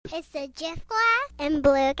It's the Drift Glass and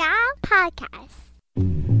Blue Gal podcast.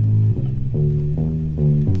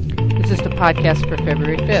 This is the podcast for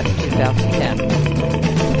February 5th, 2010.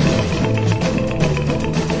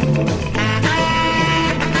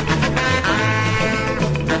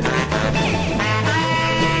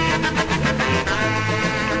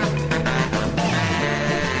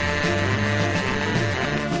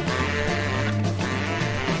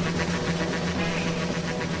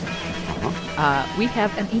 We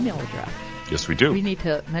have an email address. Yes, we do. We need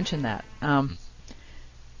to mention that.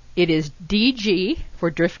 It is DG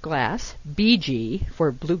for Drift Glass, BG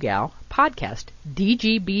for Blue Gal podcast,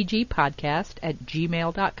 dgbgpodcast at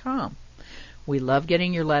gmail.com. We love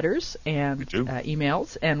getting your letters and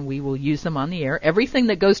emails, and we will use them on the air. Everything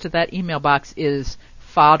that goes to that email box is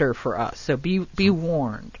fodder for us, so be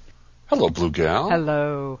warned. Hello, Blue Gal.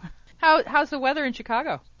 Hello. How's the weather in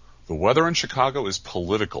Chicago? The weather in Chicago is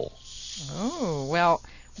political. Oh, well,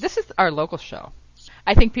 this is our local show.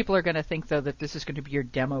 I think people are going to think, though, that this is going to be your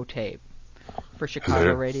demo tape for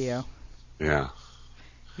Chicago radio. Yeah.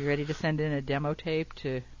 You ready to send in a demo tape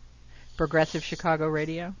to Progressive Chicago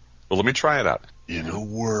Radio? Well, let me try it out. In a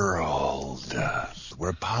world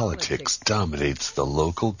where politics dominates the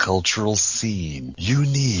local cultural scene, you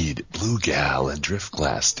need Blue Gal and Drift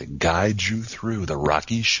Glass to guide you through the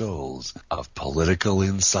rocky shoals of political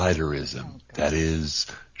insiderism. That is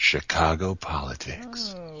Chicago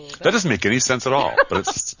politics. That doesn't make any sense at all,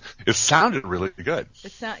 but it sounded really good.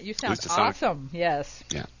 You sound awesome, yes.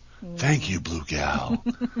 Yeah. Thank you, Blue Gal.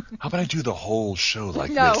 How about I do the whole show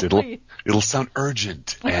like this? It'll sound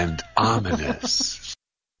urgent and ominous.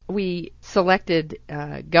 We selected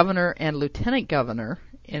governor and lieutenant governor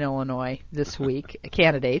in Illinois this week,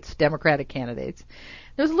 Democratic candidates.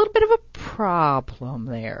 There was a little bit of a problem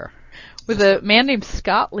there with a man named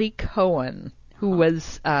Scott Lee Cohen, who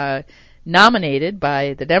was nominated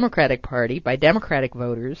by the Democratic Party, by Democratic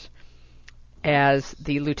voters, as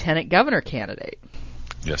the lieutenant governor candidate.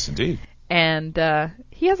 Yes, indeed. And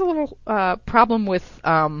he has a little problem with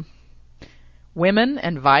women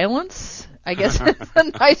and violence, I guess is a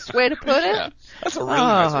nice way to put it. Yeah, that's a really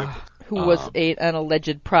nice way to put it. Who was an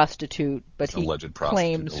alleged prostitute, but he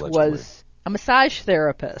claims allegedly was a massage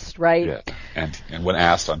therapist, right? Yeah. And when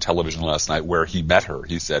asked on television last night where he met her,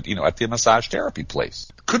 he said, at the massage therapy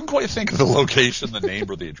place. Couldn't quite think of the location, the name,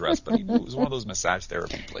 or the address, but he knew it was one of those massage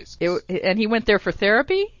therapy places. And he went there for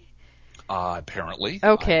therapy? Apparently.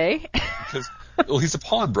 Okay. Because he's a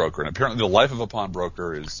pawnbroker, and apparently the life of a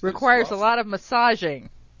pawnbroker requires a lot of massaging.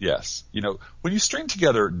 Yes. When you string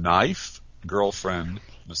together knife, girlfriend,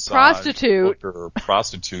 massage,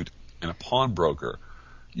 prostitute, and a pawnbroker,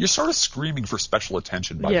 you're sort of screaming for special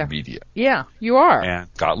attention by the media. Yeah, you are. And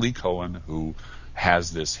Scott Lee Cohen, who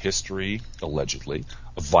has this history, allegedly,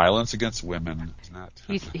 of violence against women.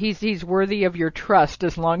 He's worthy of your trust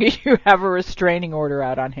as long as you have a restraining order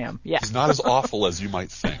out on him. Yeah. He's not as awful as you might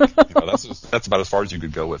think. That's about as far as you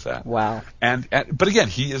could go with that. Wow. But again,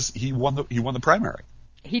 he won the primary.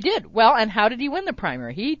 He did. Well, and how did he win the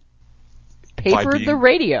primary? He papered the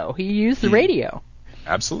radio. He used the radio.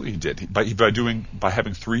 Absolutely, he did. By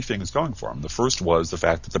having three things going for him. The first was the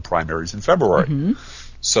fact that the primary is in February. Mm-hmm.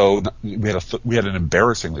 So we had an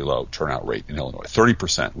embarrassingly low turnout rate in Illinois,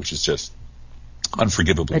 30%, which is just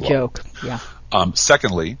unforgivably low. A joke, yeah.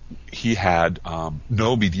 Secondly, he had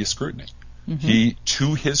no media scrutiny. Mm-hmm.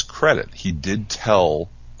 To his credit, he did tell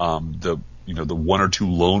the one or two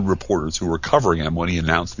lone reporters who were covering him when he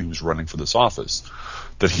announced that he was running for this office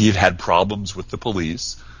that he had had problems with the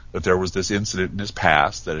police, that there was this incident in his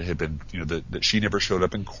past, that it had been, that she never showed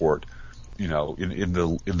up in court, in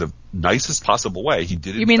the nicest possible way. He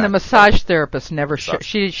did. You mean the massage therapist never she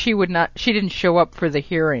didn't show up for the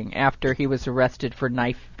hearing after he was arrested for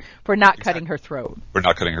not cutting her throat. For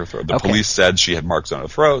not cutting her throat. The police said she had marks on her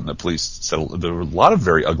throat, and the police said there were a lot of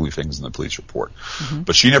very ugly things in the police report. Mm-hmm.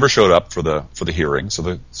 But she never showed up for the hearing, so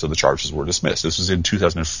the charges were dismissed. This was in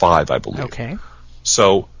 2005, I believe. Okay.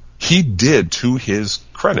 So he did, to his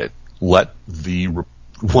credit, let the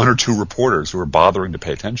one or two reporters who were bothering to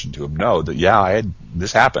pay attention to him know that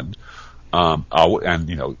this happened,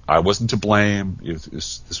 I wasn't to blame.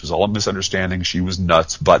 This was all a misunderstanding. She was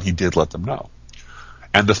nuts, but he did let them know.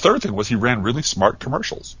 And the third thing was he ran really smart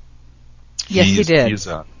commercials. Yes, he did.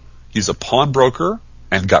 He's a pawnbroker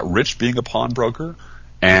and got rich being a pawnbroker,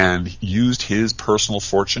 and used his personal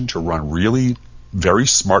fortune to run really very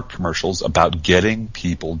smart commercials about getting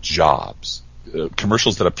people jobs.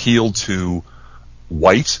 Commercials that appeal to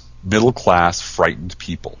white, middle-class, frightened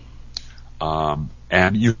people.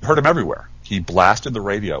 And you heard him everywhere. He blasted the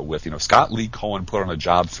radio with, Scott Lee Cohen put on a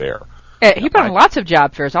job fair. He put on lots of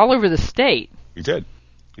job fairs all over the state. He did.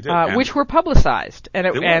 He did. Which were publicized, and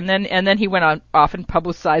It was. and then he went on off and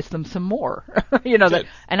publicized them some more. You know that,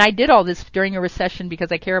 and I did all this during a recession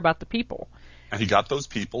because I care about the people. And he got those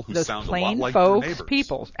people who Those sound a lot plain like their folks, neighbors.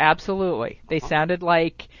 people, absolutely. They sounded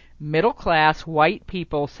like middle-class white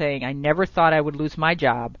people saying, "I never thought I would lose my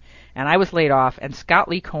job, and I was laid off." And Scott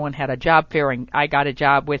Lee Cohen had a job fair, and I got a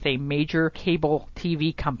job with a major cable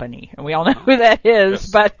TV company, and we all know who that is. Yes,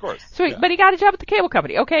 but of course. so, Yeah. but he got a job at the cable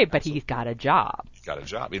company. Okay, but he's got a job. He got a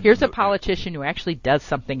job. Here's a politician who actually does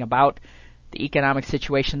something about the economic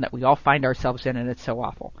situation that we all find ourselves in, and it's so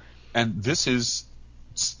awful. And this is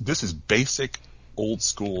basic old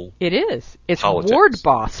school. It is. It's Politics. ward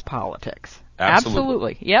boss politics.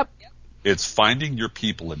 Absolutely. Yep. It's finding your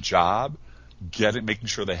people a job, making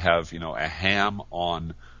sure they have, a ham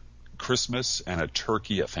on Christmas and a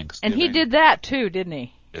turkey at Thanksgiving. And he did that too, didn't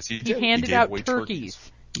he? Yes, he He did. handed gave out away turkeys.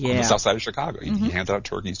 on Yeah. the south side of Chicago. He handed out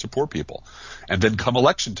turkeys to poor people. And then come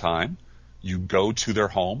election time, you go to their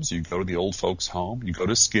homes, you go to the old folks' home, you go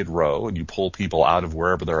to Skid Row, and you pull people out of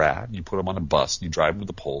wherever they're at, and you put them on a bus, and you drive them to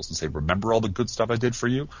the polls and say, remember all the good stuff I did for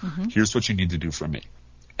you? Here's what you need to do for me.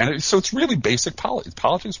 And so it's really basic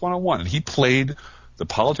politics 101. And he played the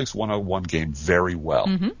politics 101 game very well.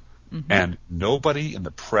 And nobody in the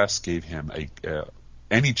press gave him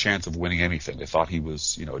any chance of winning anything. They thought he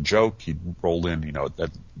was, a joke. He'd roll in, at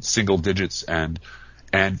single digits, and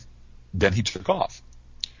then he took off.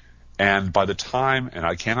 And by the time, and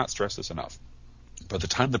I cannot stress this enough, by the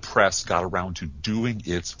time the press got around to doing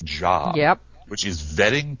its job, Yep. which is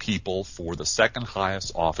vetting people for the second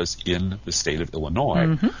highest office in the state of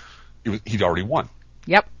Illinois, he'd already won.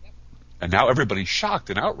 Yep. And now everybody's shocked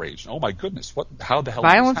and outraged. Oh my goodness, how the hell did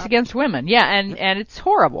this Violence happen? against women. Yeah, and it's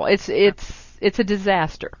horrible. It's a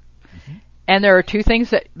disaster. And there are two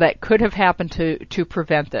things that could have happened to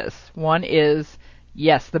prevent this. One is,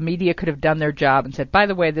 yes, the media could have done their job and said, by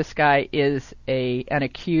the way, this guy is an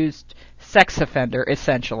accused sex offender,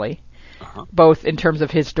 essentially, both in terms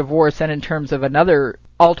of his divorce and in terms of another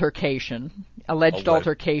alleged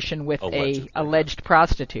altercation with Allegedly, a alleged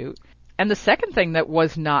prostitute. And the second thing that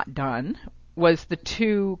was not done was the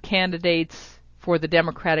two candidates for the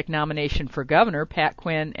Democratic nomination for governor, Pat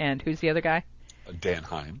Quinn and who's the other guy? Dan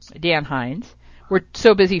Hines. Dan Hines. Were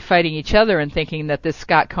so busy fighting each other and thinking that this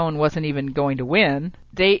Scott Cohen wasn't even going to win.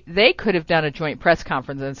 They could have done a joint press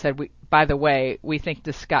conference and said, by the way, we think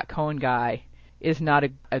this Scott Cohen guy is not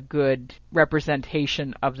a good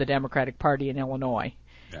representation of the Democratic Party in Illinois.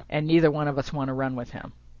 Yeah. And neither one of us want to run with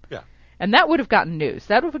him. Yeah. And that would have gotten news.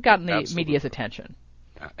 That would have gotten the Absolutely. media's attention.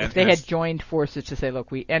 And If they had joined forces to say, look,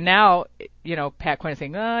 and now, Pat Quinn is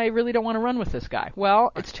saying, I really don't want to run with this guy.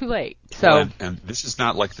 Well, it's too late. So, and this is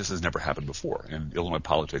not like this has never happened before. In Illinois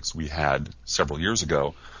politics, we had several years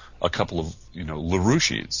ago a couple of,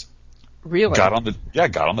 LaRouches really, got on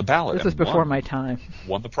the ballot. this and is before won, my time.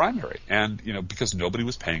 won the primary. And, because nobody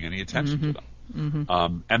was paying any attention to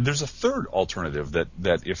them. And there's a third alternative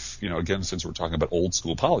that if, again, since we're talking about old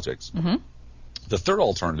school politics, the third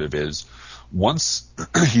alternative is once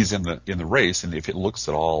he's in the race, and if it looks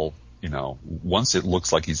at all, once it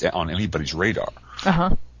looks like he's on anybody's radar,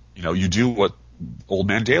 you do what Old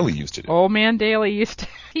Man Daley used to do. Old Man Daley used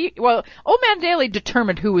to. Old Man Daley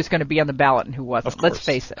determined who was going to be on the ballot and who wasn't. Of course. Let's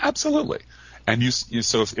face it. Absolutely. And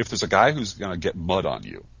so if there's a guy who's going to get mud on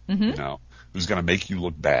you, who's going to make you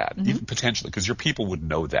look bad, even potentially, because your people would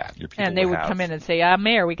know that. Your people And they would come in and say,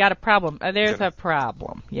 Mayor, we got a problem. There's a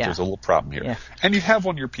problem. Yeah. There's a little problem here. Yeah. And you have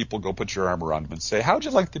one of your people go put your arm around him and say, how would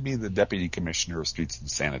you like to be the Deputy Commissioner of Streets and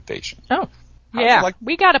Sanitation? Oh, How'd yeah. you like-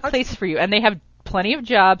 We got a place for you. And they have plenty of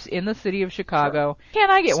jobs in the city of Chicago.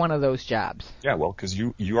 Can I get one of those jobs? Yeah, well, because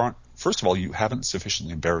you aren't, first of all, you haven't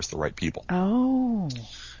sufficiently embarrassed the right people. Oh.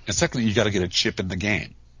 And secondly, you got to get a chip in the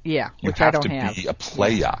game. Yeah, You which have I don't to have. be a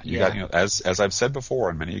player. You Yeah. got, as I've said before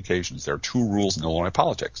on many occasions, there are two rules in Illinois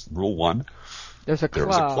politics. Rule one, There's a there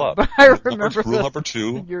is a club. I Rule remember Rule this. number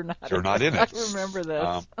two, You're not in it. I remember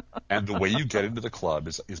this. And the way you get into the club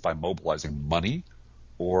is by mobilizing money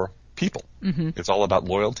or people. It's all about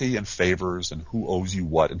loyalty and favors and who owes you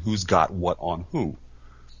what and who's got what on who.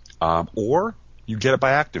 Or you get it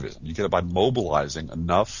by activism. You get it by mobilizing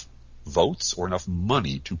enough votes or enough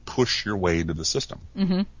money to push your way into the system.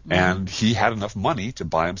 And he had enough money to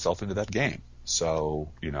buy himself into that game. So,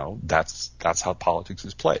 that's how politics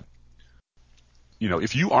is played.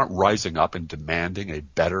 If you aren't rising up and demanding a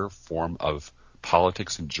better form of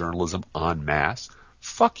politics and journalism en masse,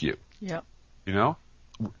 fuck you. Yep.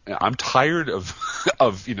 I'm tired of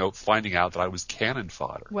finding out that I was cannon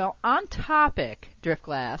fodder. Well, on topic,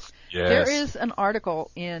 Driftglass, Yes. there is an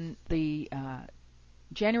article in the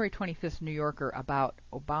January 25th New Yorker about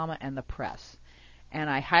Obama and the press. and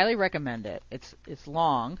I highly recommend it. It's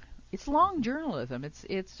long. It's long journalism.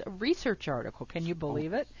 It's a research article. Can you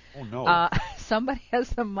believe it? Oh no! Somebody has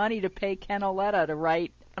the money to pay Ken Auletta to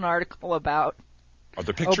write an article about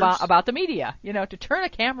the pictures? about the media. To turn a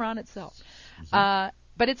camera on itself. Mm-hmm.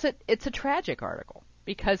 But it's a tragic article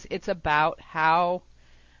because it's about how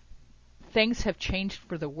things have changed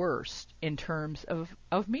for the worst in terms of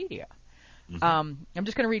media. Mm-hmm. I'm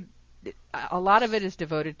just going to read. A lot of it is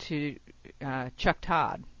devoted to Chuck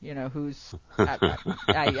Todd, who's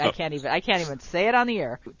I can't even say it on the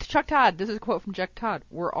air. Chuck Todd, this is a quote from Chuck Todd.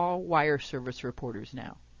 We're all wire service reporters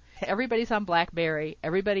now. Everybody's on BlackBerry.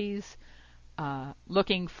 Everybody's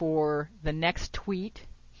looking for the next tweet,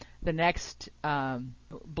 the next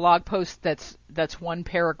blog post that's one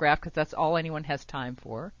paragraph because that's all anyone has time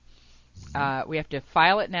for. We have to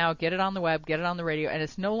file it now, get it on the web, get it on the radio, and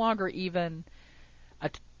it's no longer even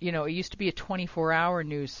it used to be a 24-hour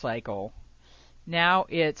news cycle. Now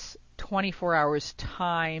it's 24 hours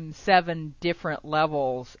times 7 different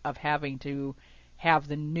levels of having to have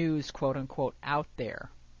the news, quote unquote, out there.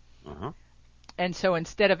 Uh-huh. And so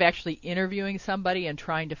instead of actually interviewing somebody and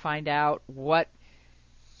trying to find out what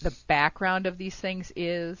the background of these things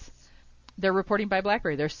is, they're reporting by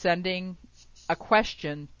BlackBerry. They're sending a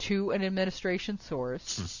question to an administration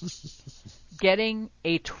source, getting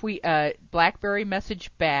a BlackBerry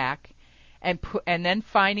message back, and then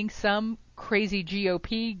finding some crazy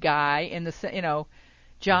GOP guy in the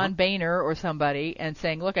John Boehner or somebody, and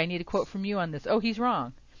saying, "Look, I need a quote from you on this." Oh, he's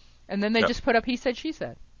wrong, and then they just put up "he said, she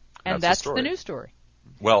said," and that's the news story.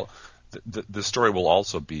 Well, the story will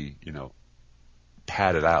also be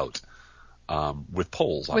padded out. With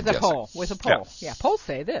polls, with a poll. Yeah, polls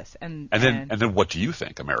say this, and then what do you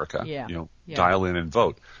think, America? Yeah. Dial in and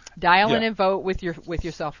vote. Dial in and vote with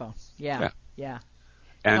your cell phone. Yeah.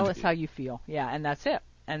 And tell us how you feel. Yeah, and that's it,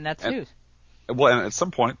 and that's news. Well, and at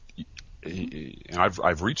some point, and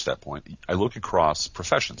I've reached that point. I look across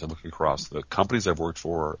professions. I look across the companies I've worked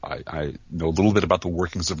for. I know a little bit about the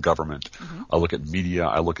workings of government. Mm-hmm. I look at media.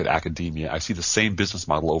 I look at academia. I see the same business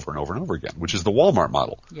model over and over and over again, which is the Walmart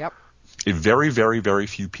model. Yep. A very, very, very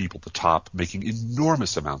few people at the top making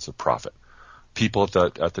enormous amounts of profit. People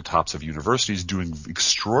at the tops of universities doing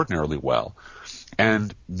extraordinarily well,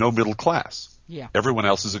 and no middle class. Yeah. Everyone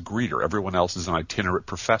else is a greeter. Everyone else is an itinerant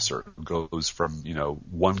professor who goes from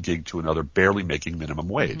one gig to another, barely making minimum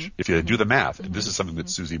wage. Mm-hmm. If you do the math, and this is something that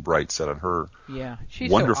Susie Bright said on her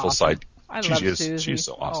wonderful so awesome. site. I love Susie. She's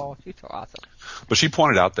so awesome. Oh, she's so awesome. But she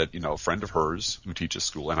pointed out that, a friend of hers who teaches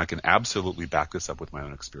school, and I can absolutely back this up with my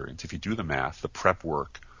own experience. If you do the math, the prep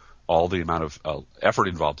work, all the amount of effort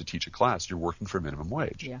involved to teach a class, you're working for minimum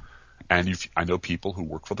wage. Yeah. And I know people who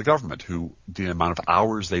work for the government who the amount of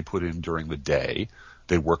hours they put in during the day,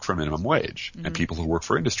 they work for minimum wage. Mm-hmm. And people who work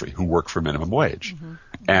for industry who work for minimum wage. Mm-hmm.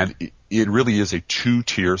 And it really is a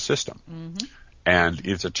two-tier system. Mm-hmm. And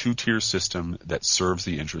it's a two-tier system that serves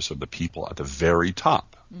the interests of the people at the very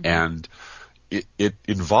top. Mm-hmm. And it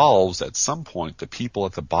involves, at some point, the people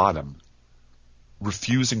at the bottom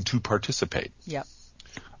refusing to participate. Yep.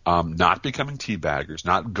 Not becoming teabaggers,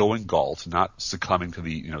 not going galt, not succumbing to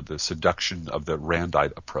the seduction of the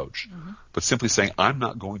Randite approach, but simply saying, I'm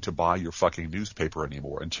not going to buy your fucking newspaper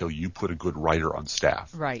anymore until you put a good writer on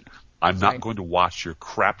staff. Right. I'm not going to watch your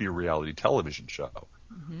crappy reality television show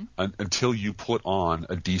until you put on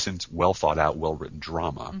a decent, well-thought-out, well-written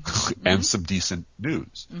drama and some decent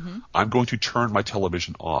news. I'm going to turn my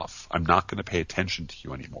television off. I'm not going to pay attention to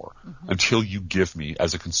you anymore until you give me,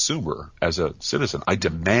 as a consumer, as a citizen, I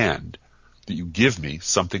demand that you give me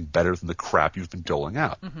something better than the crap you've been doling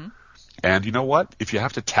out. And you know what? If you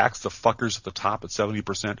have to tax the fuckers at the top at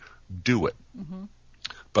 70%, do it.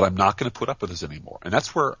 But I'm not going to put up with this anymore. And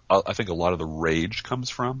that's where I think a lot of the rage comes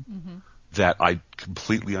from. That I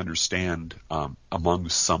completely understand among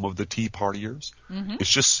some of the Tea Partiers.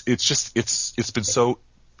 It's been so,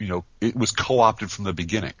 it was co-opted from the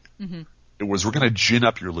beginning. It was, we're going to gin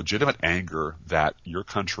up your legitimate anger that your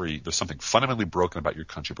country, there's something fundamentally broken about your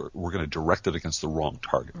country, but we're going to direct it against the wrong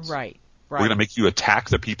targets. Right. We're going to make you attack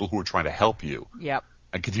the people who are trying to help you. Yep.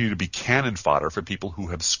 And continue to be cannon fodder for people who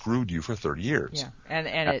have screwed you for 30 years. Yeah,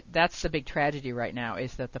 and that's the big tragedy right now,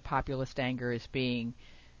 is that the populist anger is being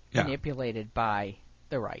manipulated by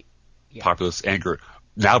the right. Yeah. Populist anger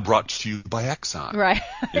now brought to you by Exxon. Right.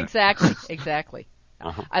 Exactly.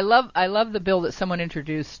 I love the bill that someone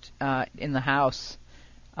introduced in the House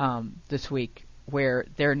this week, where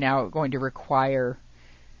they're now going to require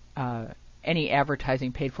any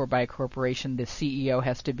advertising paid for by a corporation, the CEO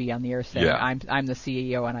has to be on the air saying, "I'm the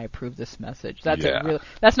CEO and I approve this message." That's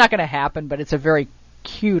that's not going to happen, but it's a very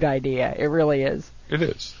cute idea. It really is. It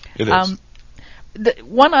is.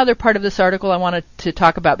 one other part of this article I wanted to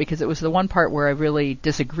talk about, because it was the one part where I really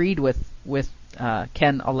disagreed with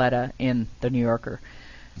Ken Auletta in the New Yorker.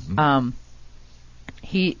 Mm-hmm.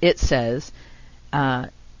 It says, and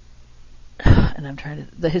I'm trying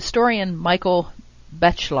to, the historian Michael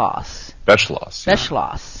Beschloss.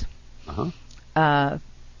 Beschloss. Uh-huh.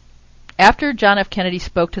 After John F. Kennedy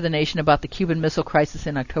spoke to the nation about the Cuban Missile Crisis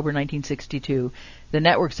in October 1962, the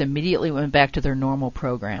networks immediately went back to their normal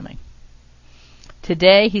programming.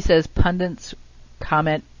 Today, he says, pundits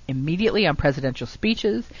comment immediately on presidential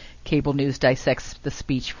speeches. Cable news dissects the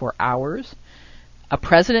speech for hours. A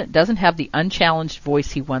president doesn't have the unchallenged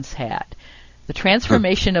voice he once had. The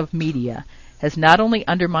transformation of media has not only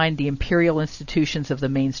undermined the imperial institutions of the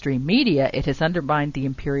mainstream media, it has undermined the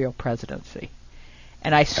imperial presidency.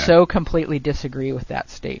 And I so completely disagree with that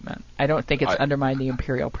statement. I don't think it's undermined the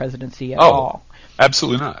imperial presidency at all.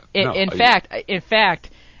 Absolutely not. In fact,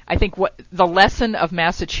 I think what the lesson of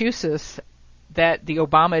Massachusetts that the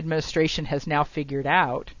Obama administration has now figured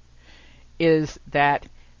out is that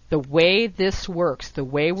the way this works, the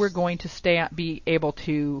way we're going to be able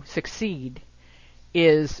to succeed,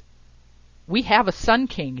 is we have a Sun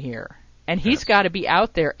King here, and he's got to be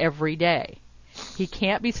out there every day. He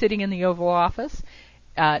can't be sitting in the Oval Office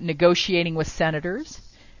negotiating with senators,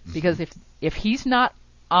 because if he's not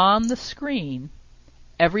on the screen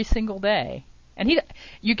every single day, and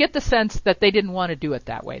you get the sense that they didn't want to do it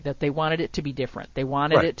that way, that they wanted it to be different. They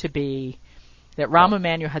wanted it to be that Rahm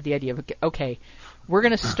Emanuel had the idea of, okay, we're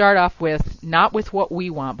going to start off with not with what we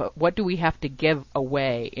want, but what do we have to give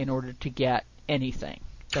away in order to get anything.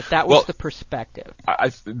 That was the perspective. I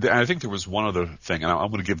think there was one other thing, and I'm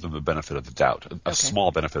going to give them the benefit of the doubt, a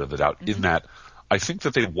small benefit of the doubt, in that I think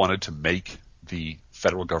that they wanted to make the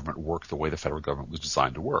federal government work the way the federal government was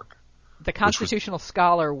designed to work. The constitutional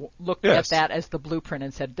scholar looked at that as the blueprint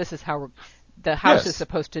and said, "This is how the House is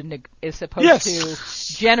supposed to to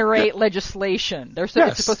generate legislation.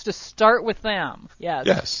 It's supposed to start with them."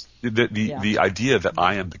 Yes. The idea that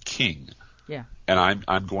I am the king. Yeah. And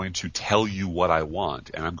I'm going to tell you what I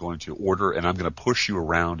want, and I'm going to order, and I'm going to push you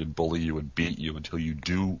around and bully you and beat you until you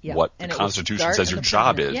do what the Constitution says your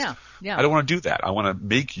job is. Yeah. I don't want to do that. I want to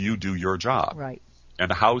make you do your job. Right. And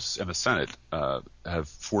the House and the Senate have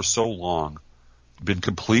for so long been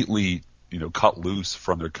completely, cut loose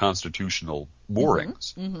from their constitutional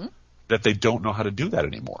moorings that they don't know how to do that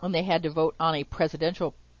anymore. And they had to vote on a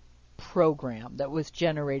presidential program that was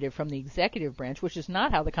generated from the executive branch, which is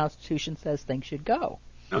not how the Constitution says things should go.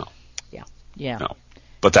 No. Yeah. No.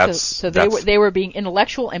 But they were being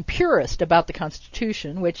intellectual and purist about the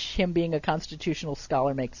Constitution, which him being a constitutional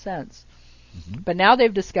scholar makes sense. Mm-hmm. But now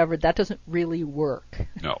they've discovered that doesn't really work.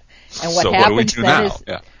 No. And what what happens do we do then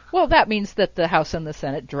now? is, well, that means that the House and the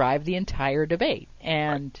Senate drive the entire debate,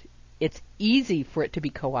 and it's easy for it to be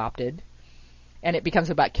co-opted. And it becomes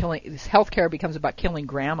about healthcare becomes about killing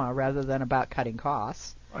grandma rather than about cutting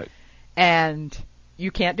costs. Right. And you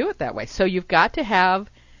can't do it that way. So you've got to have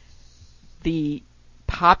the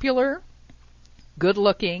popular,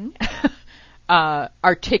 good-looking,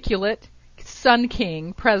 articulate Sun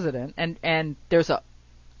King president. And there's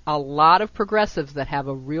a lot of progressives that have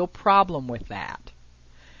a real problem with that.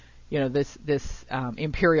 This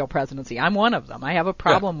imperial presidency. I'm one of them. I have a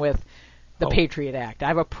problem with the Patriot Act. I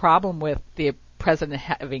have a problem with the president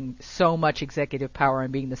having so much executive power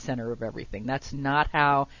and being the center of everything. That's not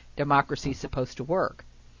how democracy is supposed to work.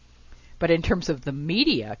 But in terms of the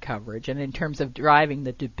media coverage and in terms of driving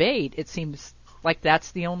the debate, it seems like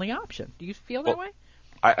that's the only option. Do you feel that way?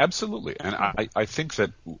 Absolutely. And I think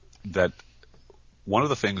that one of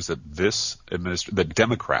the things that that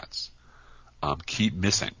Democrats keep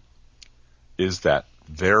missing is that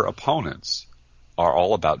their opponents are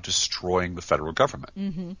all about destroying the federal government.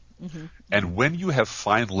 Mm-hmm. Mm-hmm. And when you have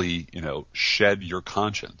finally, shed your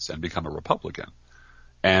conscience and become a Republican,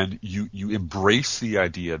 and you embrace the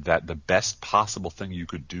idea that the best possible thing you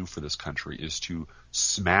could do for this country is to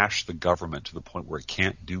smash the government to the point where it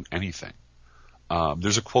can't do anything.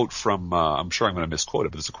 There's a quote from, I'm sure I'm going to misquote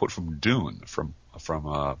it, but it's a quote from Dune, from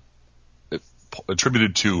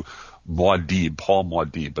attributed to Paul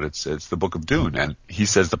Muad'Dib, but it's the book of Dune, and he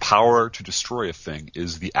says the power to destroy a thing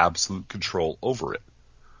is the absolute control over it.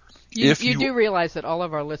 You do realize that all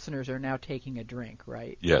of our listeners are now taking a drink,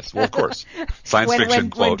 right? Yes, well, of course. Science fiction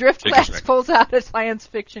quote. When Driftglass pulls out a science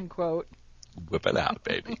fiction quote. Whip it out,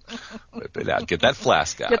 baby. Whip it out. Get that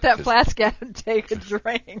flask out. Get that flask out and take a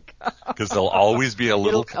drink. Because there'll always be a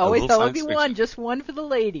little always be one, just one for the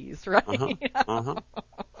ladies, right?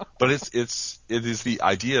 But it is the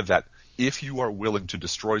idea that if you are willing to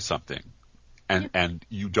destroy something and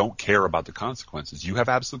you don't care about the consequences, you have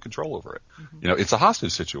absolute control over it. It's a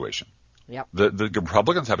hostage situation. Yep. The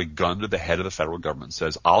Republicans have a gun to the head of the federal government and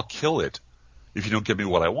says, I'll kill it if you don't give me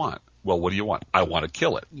what I want. Well, what do you want? I want to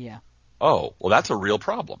kill it. Yeah. Oh, well, that's a real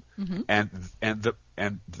problem. And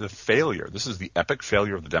the failure, this is the epic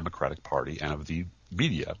failure of the Democratic Party and of the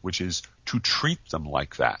media, which is to treat them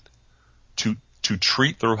like that, to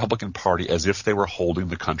treat the Republican Party as if they were holding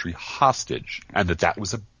the country hostage, and that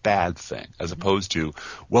was a bad thing, as opposed to,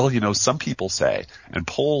 well, some people say, and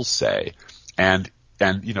polls say, and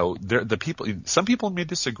some people may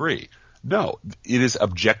disagree. No, it is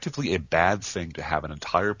objectively a bad thing to have an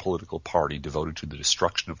entire political party devoted to the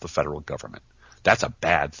destruction of the federal government. That's a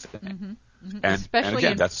bad thing. And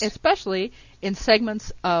especially in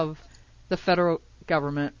segments of the federal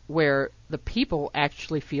government where the people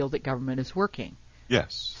actually feel that government is working.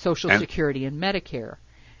 Yes. Social Security and Medicare.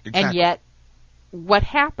 Exactly. And yet, what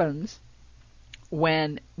happens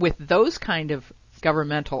with those kind of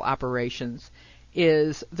governmental operations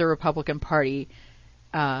is the Republican Party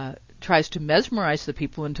tries to mesmerize the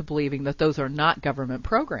people into believing that those are not government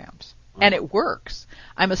programs. And it works.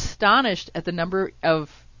 I'm astonished at the number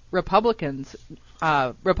of Republicans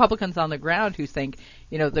on the ground who think,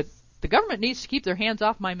 the government needs to keep their hands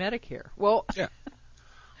off my Medicare. Well, yeah.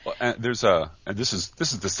 Well, and this is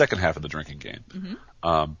the second half of the drinking game,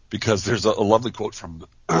 because there's a lovely quote from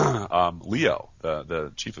Leo,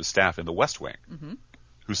 the chief of staff in the West Wing,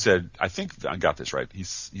 who said, I think I got this right. He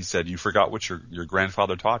said, "You forgot what your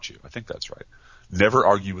grandfather taught you." I think that's right. Never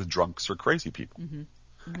argue with drunks or crazy people.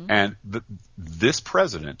 And this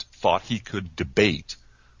president thought he could debate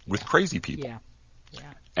with crazy people.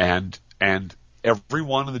 And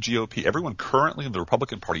everyone in the GOP, everyone currently in the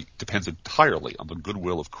Republican Party depends entirely on the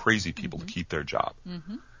goodwill of crazy people to keep their job.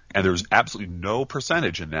 And there's absolutely no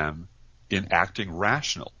percentage in them in acting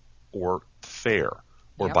rational or fair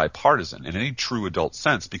or bipartisan in any true adult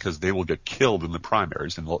sense, because they will get killed in the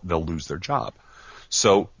primaries and they'll lose their job.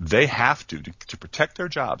 So they have to protect their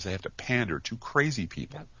jobs, they have to pander to crazy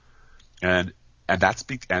people. And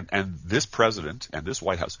this president and this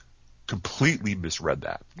White House completely misread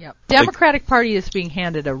that. Yep. Democratic Party is being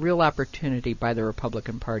handed a real opportunity by the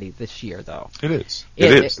Republican Party this year, though. It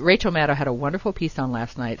is. Rachel Maddow had a wonderful piece on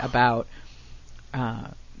last night about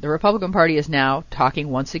the Republican Party is now talking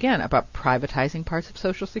once again about privatizing parts of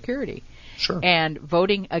Social Security. Sure. And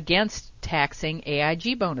voting against taxing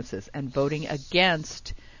AIG bonuses and voting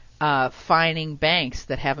against fining banks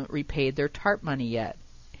that haven't repaid their TARP money yet.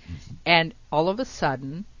 And all of a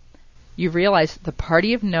sudden, you realize the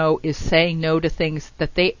party of no is saying no to things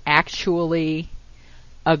that they actually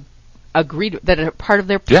agreed that are part of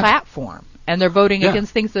their platform, and they're voting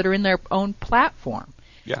against things that are in their own platform.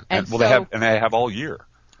 Yeah, and they have all year.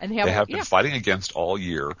 And they have been fighting against all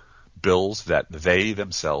year bills that they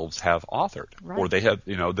themselves have authored, or they have.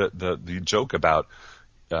 The joke about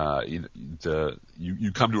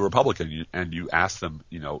you come to a Republican and you ask them,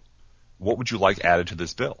 what would you like added to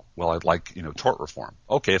this bill? Well, I'd like, tort reform.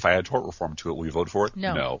 Okay, if I add tort reform to it, will you vote for it?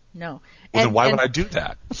 No. Well, then why would I do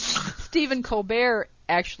that? Stephen Colbert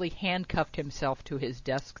actually handcuffed himself to his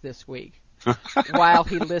desk this week while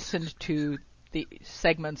he listened to the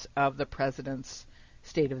segments of the president's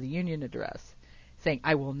State of the Union address, saying,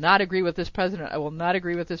 I will not agree with this president. I will not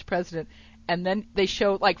agree with this president. And then they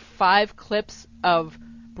showed like 5 clips of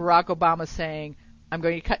Barack Obama saying, I'm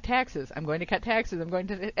going to cut taxes. I'm going to cut taxes. I'm going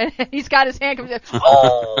to. And he's got his hand coming.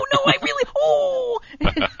 Oh no! I really. Oh.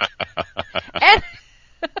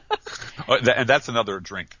 And that's another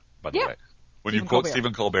drink, by the way. When you quote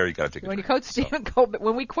Stephen Colbert, you got to take a drink.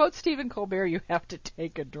 When we quote Stephen Colbert, you have to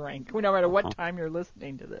take a drink, no matter what time you're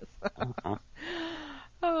listening to this.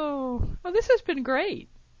 Oh, well, this has been great.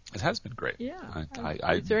 It has been great. Yeah.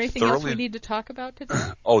 Is there anything else we need to talk about today?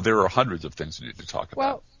 Oh, there are hundreds of things we need to talk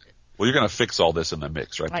about. Well, you're going to fix all this in the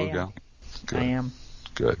mix, right, Blue Gal? I am.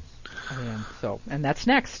 Good. I am. So, and that's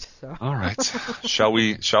next. So. All right. Shall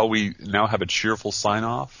we now have a cheerful sign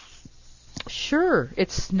off? Sure.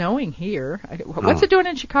 It's snowing here. What's it doing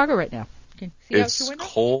in Chicago right now? Can you see out your window?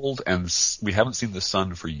 It's cold, and we haven't seen the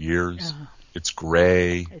sun for years. It's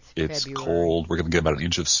gray. It's cold. We're going to get about an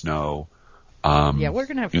inch of snow. We're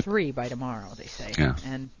going to have 3 by tomorrow, they say. Yeah.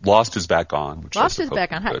 And Lost is back on. Lost is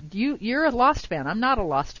back on. You're a Lost fan. I'm not a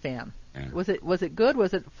Lost fan. Yeah. Was it good?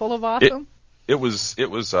 Was it full of awesome? It was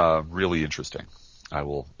really interesting.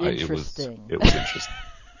 Interesting. It was interesting.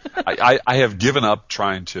 I have given up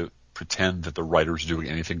trying to pretend that the writers are doing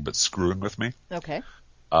anything but screwing with me. Okay.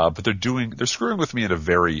 But they're screwing with me in a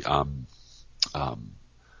very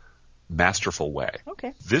masterful way.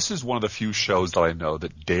 Okay. This is one of the few shows that I know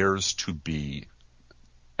that dares to be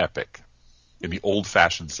epic. in the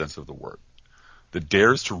old-fashioned sense of the word, that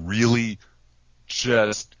dares to really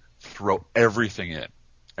just throw everything in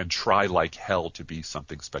and try like hell to be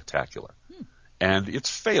something spectacular. And it's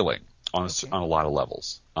failing on a lot of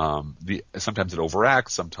levels. Sometimes it overacts,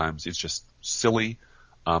 sometimes it's just silly.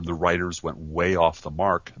 The writers went way off the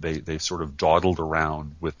mark. They sort of dawdled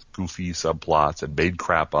around with goofy subplots and made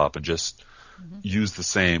crap up and just used the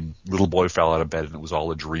same little boy fell out of bed and it was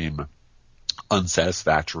all a dream,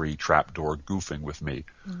 unsatisfactory trapdoor goofing with me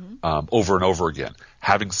over and over again.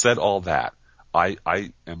 Having said all that,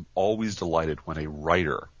 I am always delighted when a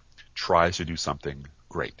writer tries to do something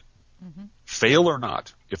great. Fail or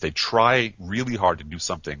not, if they try really hard to do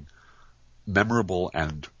something memorable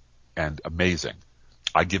and amazing,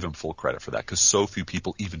 I give them full credit for that because so few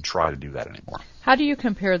people even try to do that anymore. How do you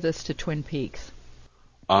compare this to Twin Peaks?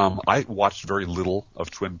 I watched very little of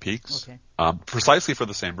Twin Peaks, precisely for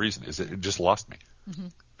the same reason, is it just lost me.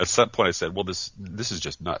 At some point I said, well, this is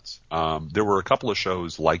just nuts. There were a couple of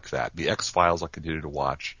shows like that. The X-Files I continued to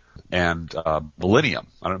watch, and Millennium.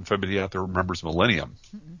 I don't know if anybody out there remembers Millennium.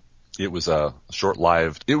 It was a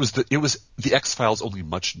short-lived. It was the X-Files, only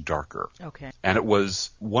much darker. Okay. And it was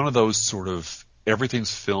one of those sort of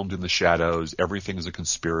everything's filmed in the shadows, everything is a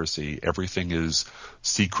conspiracy, everything is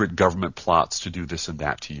secret government plots to do this and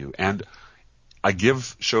that to you. And I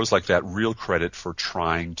give shows like that real credit for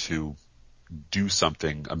trying to do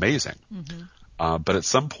something amazing. But at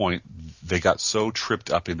some point, they got so tripped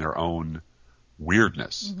up in their own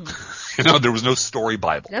weirdness. There was no story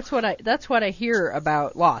Bible. That's what I hear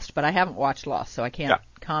about Lost, but I haven't watched Lost, so I can't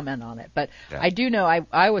comment on it. But I do know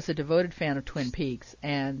I was a devoted fan of Twin Peaks,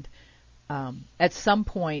 and at some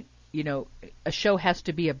point, a show has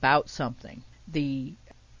to be about something. The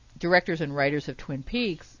directors and writers of Twin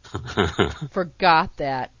Peaks forgot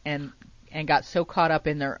that and got so caught up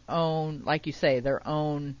in their own, like you say, their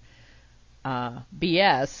own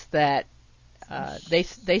BS that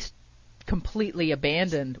they completely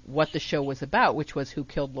abandoned what the show was about, which was who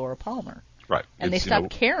killed Laura Palmer. Right. And they stopped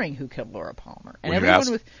caring who killed Laura Palmer. And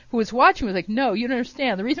everyone who was watching was like, no, you don't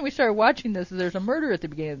understand. The reason we started watching this is there's a murder at the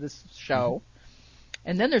beginning of this show.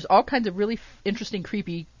 And then there's all kinds of really interesting,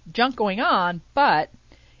 creepy junk going on. But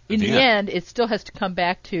in the end, it still has to come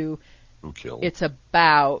back to who killed. It's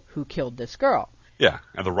about who killed this girl. Yeah.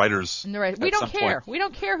 And the writers. We don't care. We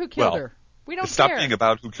don't care who killed her. We don't care. It stopped being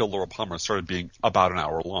about who killed Laura Palmer. It started being about an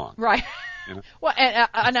hour long. Right. Well,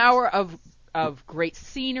 an hour of great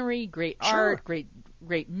scenery, great art,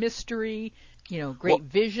 great mystery, great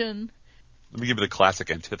vision. Let me give you the classic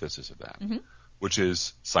antithesis of that, which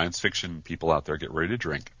is science fiction people out there get ready to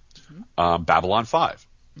drink. Babylon 5.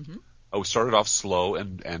 It started off slow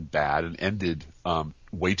and bad and ended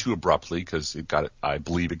way too abruptly because I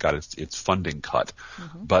believe it got its funding cut.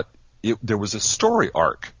 But there was a story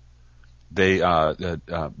arc. They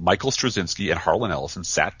Michael Straczynski and Harlan Ellison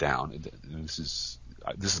sat down. And this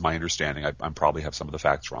is my understanding. I probably have some of the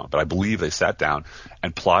facts wrong, but I believe they sat down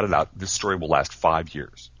and plotted out this story will last 5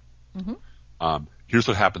 years. Here's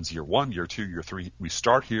what happens year 1, year 2, year 3. We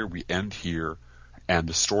start here, we end here, and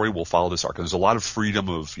the story will follow this arc. And there's a lot of freedom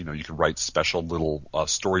of, you can write special little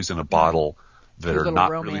stories in a bottle that are not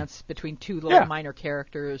romance between two little minor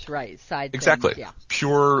characters, right? Side exactly. Things,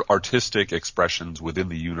 pure artistic expressions within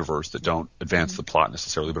the universe that don't advance the plot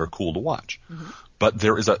necessarily, but are cool to watch. But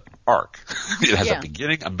there is an arc. It has a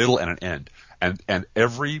beginning, a middle, and an end. And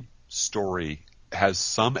every story has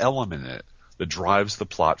some element in it that drives the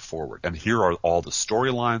plot forward. And here are all the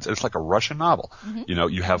storylines. It's like a Russian novel.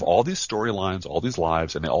 You have all these storylines, all these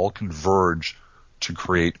lives, and they all converge to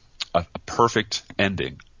create a perfect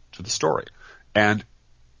ending to the story. And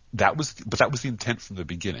that was the intent from the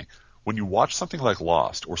beginning. When you watch something like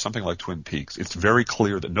Lost or something like Twin Peaks, it's very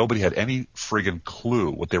clear that nobody had any friggin'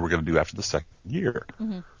 clue what they were going to do after the second year. So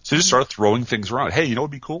they just started throwing things around. Hey, what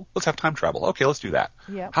would be cool? Let's have time travel. Okay, let's do that.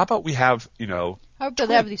 How about we have, How about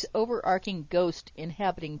they have these overarching ghost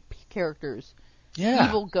inhabiting characters?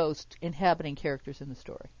 Evil ghost inhabiting characters in the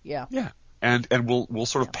story. Yeah. And we'll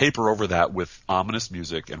sort of paper over that with ominous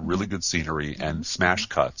music and really good scenery and smash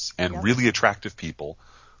cuts and really attractive people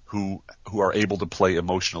who are able to play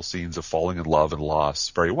emotional scenes of falling in love and loss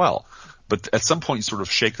very well. But at some point you sort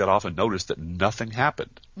of shake that off and notice that nothing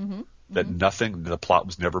happened. That the plot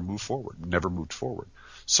was never moved forward.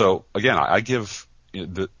 So again, I give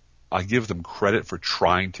them credit for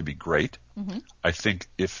trying to be great. I think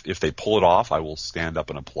if they pull it off, I will stand up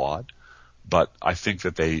and applaud. But I think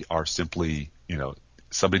that they are simply,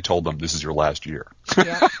 somebody told them this is your last year.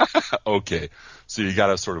 Okay. So you got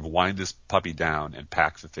to sort of wind this puppy down and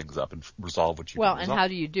pack the things up and resolve what you can resolve. And how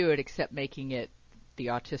do you do it except making it the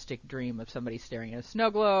autistic dream of somebody staring at a snow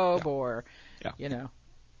globe or, Yeah. You know,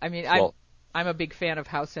 I mean, Well- I'm a big fan of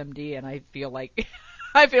House MD, and I feel like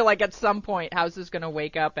at some point House is going to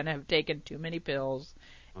wake up and have taken too many pills,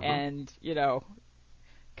 and you know,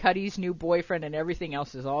 Cuddy's new boyfriend and everything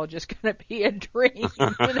else is all just going to be a dream.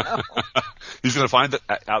 You know, He's going to find out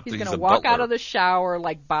that he's he's going to a walk butler. out of the shower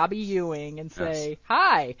like Bobby Ewing and say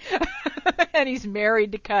hi, and he's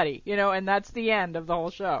married to Cuddy. You know, and that's the end of the whole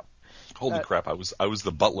show. Holy crap! I was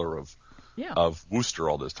the butler of Wooster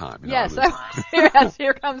all this time. You know, Yes, it was-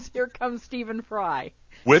 here comes Stephen Fry.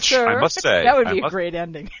 which Sure. I must say That would be a great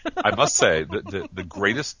ending. I must say the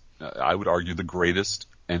greatest, I would argue the greatest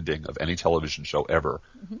ending of any television show ever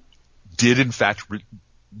did in fact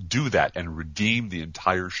do that and redeem the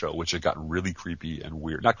entire show, which had gotten really creepy and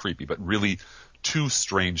weird. Not creepy, but really too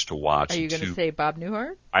strange to watch. Are you going to say Bob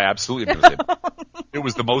Newhart? I absolutely am going to say it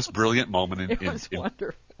was the most brilliant moment It was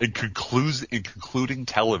wonderful. in concluding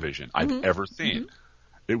television I've ever seen.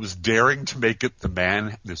 It was daring to make it the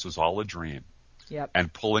man, this was all a dream. Yep.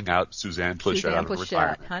 And pulling out Suzanne Pleshette Suzanne out of Pleshette,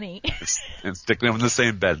 retirement. honey. And sticking them in the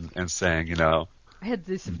same bed and saying, you know, I had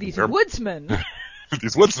these They're- woodsmen,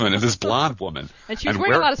 these woodsmen and this blonde woman. and she was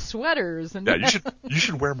wearing a lot of sweaters. And Yeah, you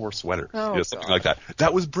should wear more sweaters. Oh, You know, something God. like that.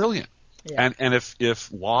 That was brilliant. Yeah. And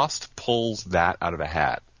if Lost pulls that out of a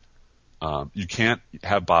hat, you can't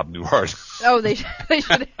have Bob Newhart. Oh, they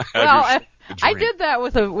should. Well, I did that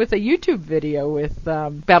with a YouTube video with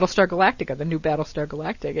Battlestar Galactica, the new Battlestar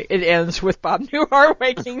Galactica. It ends with Bob Newhart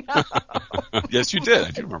waking up. Yes, you did.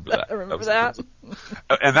 I do remember that. I remember was that.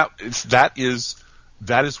 And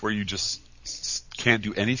that is where you just can't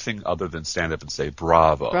do anything other than stand up and say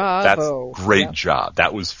bravo. Bravo. That's great Yeah. job.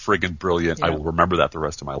 That was friggin' brilliant. I Yeah. will remember that the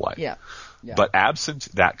rest of my life. Yeah. Yeah. But absent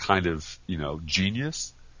that kind of, you know,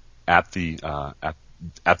 genius at the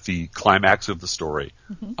climax of the story,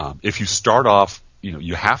 if you start off, you know,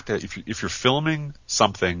 you have to, if you're filming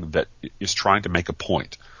something that is trying to make a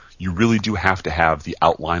point, you really do have to have the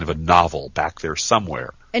outline of a novel back there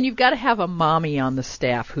somewhere. And you've got to have a mommy on the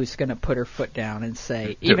staff who's going to put her foot down and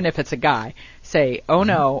say, even if it's a guy, say, "Oh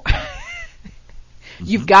no,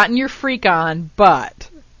 you've gotten your freak on, but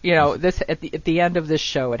you know this at the end of this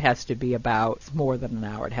show, it has to be about it's more than an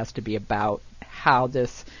hour. It has to be about how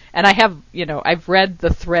this." And I have, you know, I've read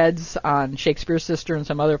the threads on Shakespeare's Sister and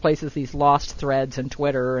some other places, these lost threads and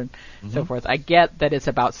Twitter and so forth. I get that it's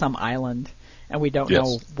about some island. And we don't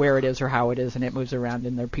know where it is or how it is, and it moves around,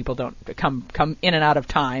 and there people don't come in and out of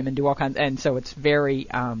time and do all kinds. And so it's very,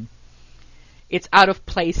 it's out of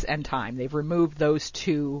place and time. They've removed those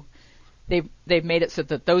two. They've made it so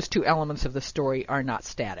that those two elements of the story are not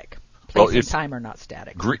static. Place and time are not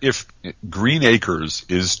static. If Green Acres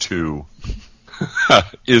is to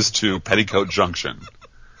Petticoat Junction.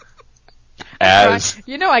 As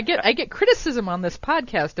you know, I get criticism on this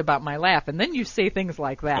podcast about my laugh, and then you say things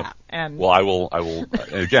like that. And well, I will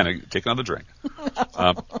again take another drink.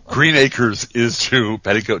 Green Acres is to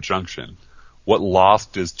Petticoat Junction what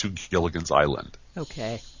Lost is to Gilligan's Island.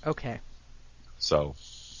 Okay. So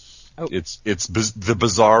it's the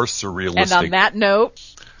bizarre, surrealistic. And on that note,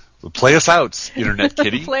 play us out, Internet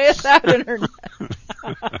Kitty. Play us out, Internet.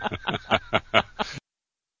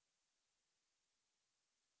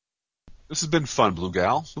 This has been fun, Blue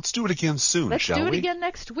Gal. Let's do it again soon, Let's shall we? do it again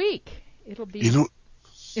next week. It'll be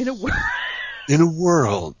In a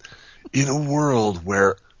world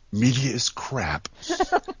where media is crap,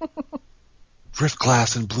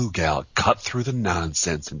 Driftglass and Blue Gal cut through the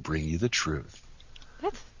nonsense and bring you the truth.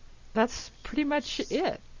 That's pretty much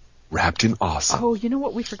it. Wrapped in awesome. Oh, you know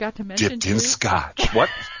what we forgot to mention? Dipped in too? scotch. What?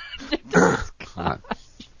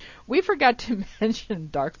 We forgot to mention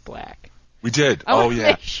Dark Black. We did. I Oh, want to yeah.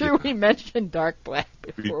 make sure we mention Dark Black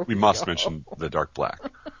before We must go. mention the Dark Black.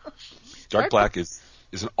 Dark Black is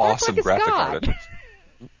an awesome Black is graphic God. artist.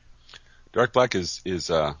 Dark Black is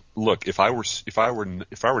look, if I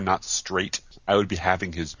were not straight, I would be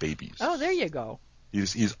having his babies. Oh, there you go.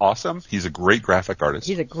 He's awesome. He's a great graphic artist.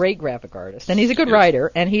 He's a great graphic artist, and he's a good writer,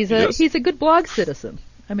 and he's a good blog citizen.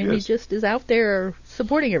 I mean, He he is. just is out there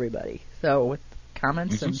supporting everybody. So with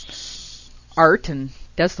comments and art, and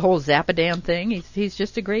does the whole Zapadan thing. He's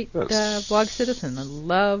just a great blog citizen. I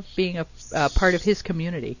love being a part of his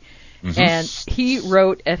community. And he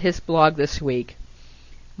wrote at his blog this week,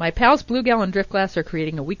 "My pals Blue Gal and Driftglass are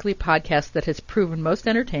creating a weekly podcast that has proven most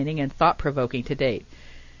entertaining and thought-provoking to date.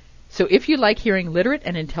 So if you like hearing literate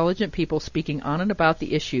and intelligent people speaking on and about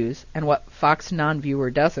the issues, and what Fox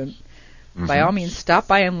non-viewer doesn't, by all means stop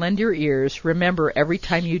by and lend your ears. Remember, every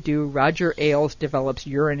time you do, Roger Ailes develops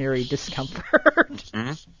urinary discomfort."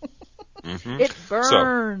 It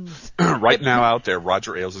burns. So, right now out there,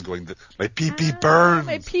 Roger Ailes is going, my pee-pee burns.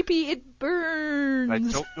 My pee-pee, it burns. I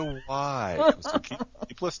don't know why. So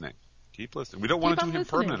keep listening. Keep listening. We don't want to do him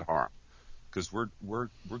permanent harm because we're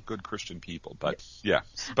good Christian people. But yeah,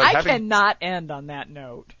 but I cannot end on that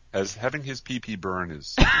note. As having his pee-pee burn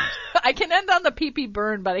is. I can end on the pee-pee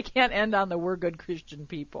burn, but I can't end on the we're good Christian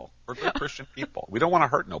people. We're good Christian people. We don't want to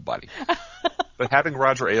hurt nobody. But having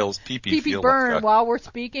Roger Ailes pee-pee feel burn like while we're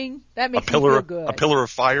speaking, that makes me feel good. A pillar of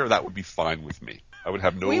fire, that would be fine with me. I would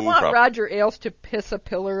have no problem. We want Roger Ailes to piss a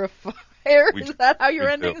pillar of fire. Is that how you're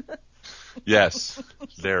ending this? Yes.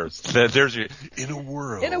 There's your in a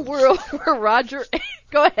world where Roger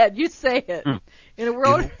go ahead, you say it. In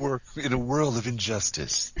a world of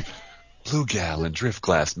injustice. Blue Gal and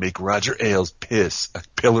Driftglass make Roger Ailes piss a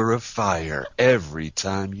pillar of fire every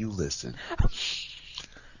time you listen.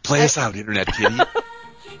 Play us out, Internet Kitty.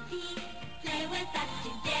 Kitty, play with us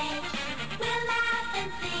today. We'll laugh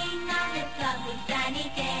and sing on this lovely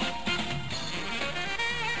sunny day.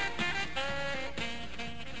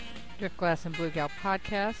 Driftglass and Blue Gal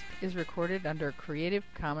podcast is recorded under a Creative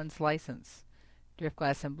Commons license.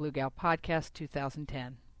 Driftglass and Blue Gal podcast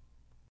 2010.